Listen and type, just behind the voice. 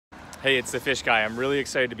Hey, it's the Fish Guy. I'm really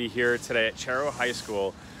excited to be here today at Chariho High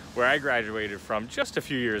School, where I graduated from just a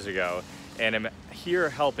few years ago, and I'm here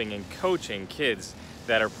helping and coaching kids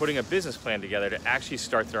that are putting a business plan together to actually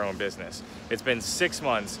start their own business. It's been 6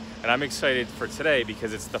 months, and I'm excited for today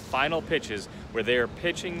because it's the final pitches where they are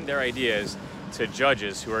pitching their ideas to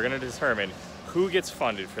judges who are going to determine who gets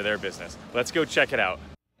funded for their business. Let's go check it out.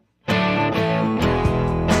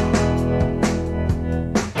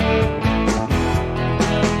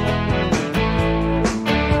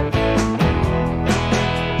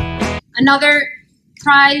 Another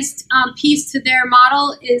prized piece to their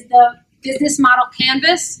model is the business model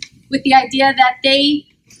canvas, with the idea that they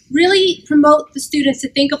really promote the students to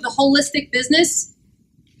think of the holistic business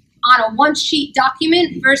on a one-sheet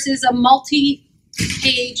document versus a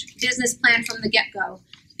multi-page business plan from the get-go.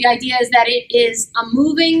 The idea is that it is a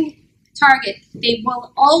moving target. They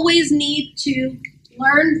will always need to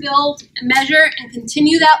learn, build, and measure and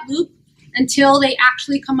continue that loop until they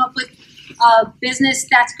actually come up with a business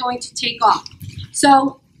that's going to take off.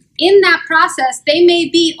 So in that process, they may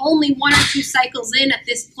be only 1 or 2 cycles in at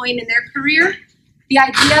this point in their career. The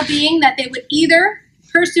idea being that they would either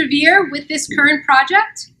persevere with this current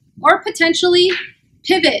project or potentially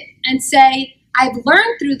pivot and say, I've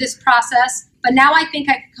learned through this process, but now I think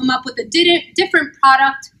I can come up with a different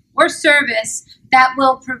product or service that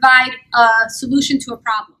will provide a solution to a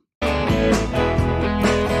problem.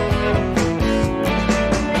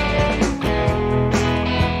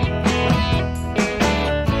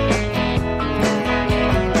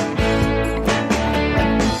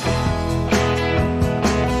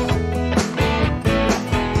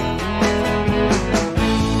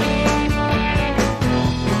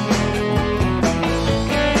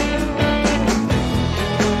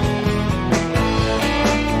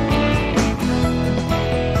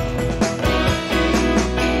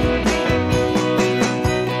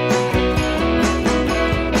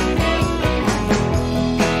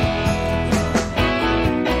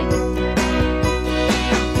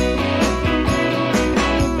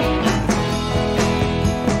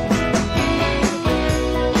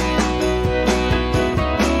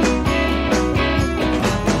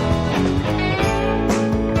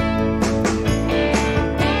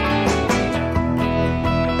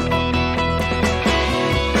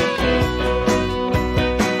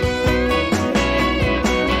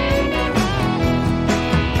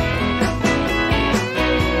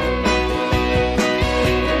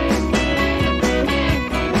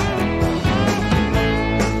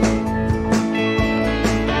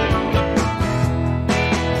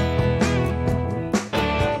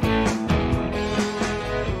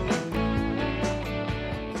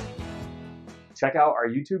 Check out our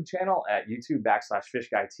YouTube channel at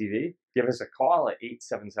YouTube/FishGuyTV. Give us a call at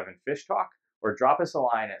 877-FISH-TALK or drop us a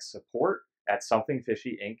line at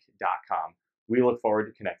support@somethingfishyinc.com. We look forward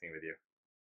to connecting with you.